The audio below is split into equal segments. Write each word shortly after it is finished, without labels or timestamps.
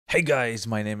Hey guys,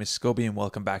 my name is Scoby and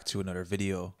welcome back to another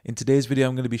video. In today's video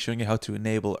I'm going to be showing you how to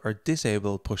enable or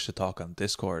disable push to talk on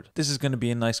Discord. This is going to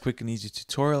be a nice quick and easy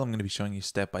tutorial. I'm going to be showing you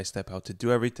step by step how to do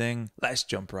everything. Let's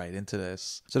jump right into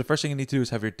this. So the first thing you need to do is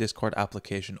have your Discord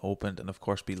application opened and of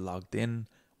course be logged in.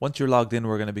 Once you're logged in,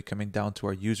 we're going to be coming down to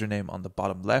our username on the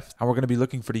bottom left and we're going to be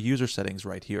looking for the user settings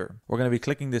right here. We're going to be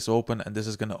clicking this open and this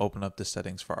is going to open up the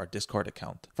settings for our Discord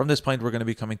account. From this point, we're going to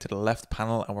be coming to the left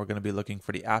panel and we're going to be looking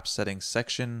for the app settings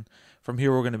section. From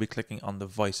here, we're going to be clicking on the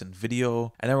voice and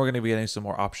video, and then we're going to be getting some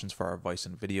more options for our voice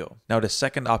and video. Now, the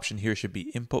second option here should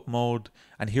be input mode,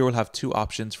 and here we'll have two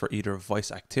options for either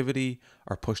voice activity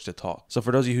or push to talk. So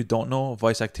for those of you who don't know,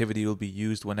 voice activity will be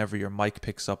used whenever your mic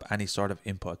picks up any sort of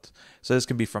input. So this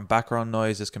can be from background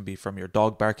noise, this can be from your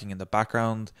dog barking in the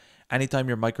background. Anytime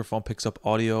your microphone picks up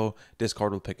audio,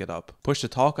 Discord will pick it up. Push to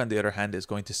talk, on the other hand, is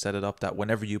going to set it up that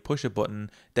whenever you push a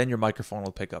button, then your microphone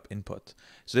will pick up input.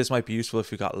 So this might be useful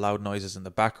if you got loud noises in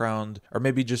the background, or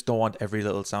maybe you just don't want every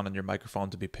little sound on your microphone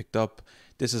to be picked up.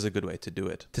 This is a good way to do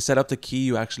it. To set up the key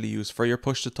you actually use for your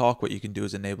push to talk, what you can do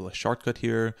is enable a shortcut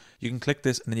here. You can click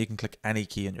this and then you can click any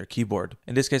key on your keyboard.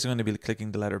 In this case, I'm going to be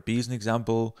clicking the letter B as an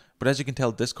example, but as you can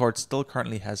tell, Discord still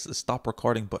currently has a stop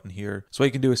recording button here. So what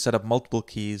you can do is set up multiple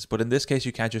keys, but in this case,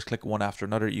 you can't just click one after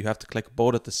another. You have to click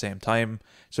both at the same time.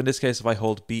 So in this case, if I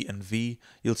hold B and V,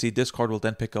 you'll see Discord will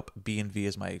then pick up B and V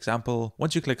as my example.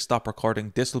 Once you click stop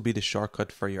recording, this will be the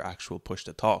shortcut for your actual push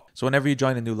to talk. So whenever you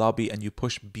join a new lobby and you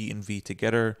push B and V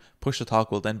together, push to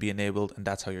talk will then be enabled and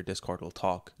that's how your Discord will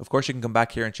talk. Of course, you can come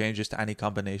back here and change this to any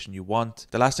combination you want.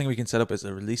 The last thing we can set up is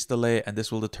a release delay, and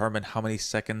this will determine how many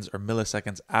seconds or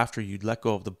milliseconds after you let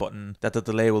go of the button that the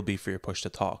delay will be for your push to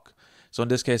talk. So in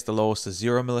this case, the lowest is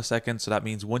 0 milliseconds. So that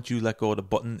means once you let go of the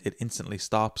button, it instantly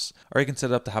stops. Or you can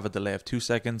set it up to have a delay of 2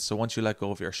 seconds. So once you let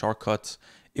go of your shortcut,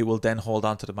 it will then hold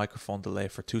on to the microphone delay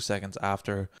for 2 seconds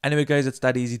after. Anyway, guys, it's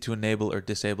that easy to enable or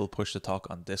disable push to talk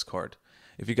on Discord.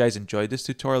 If you guys enjoyed this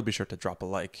tutorial, be sure to drop a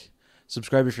like.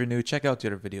 Subscribe if you're new. Check out the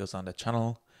other videos on the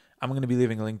channel. I'm going to be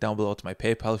leaving a link down below to my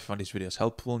PayPal if you find these videos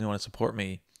helpful and you want to support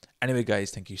me. Anyway,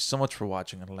 guys, thank you so much for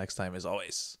watching. Until next time, as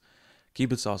always,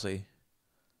 keep it saucy.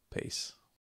 Peace.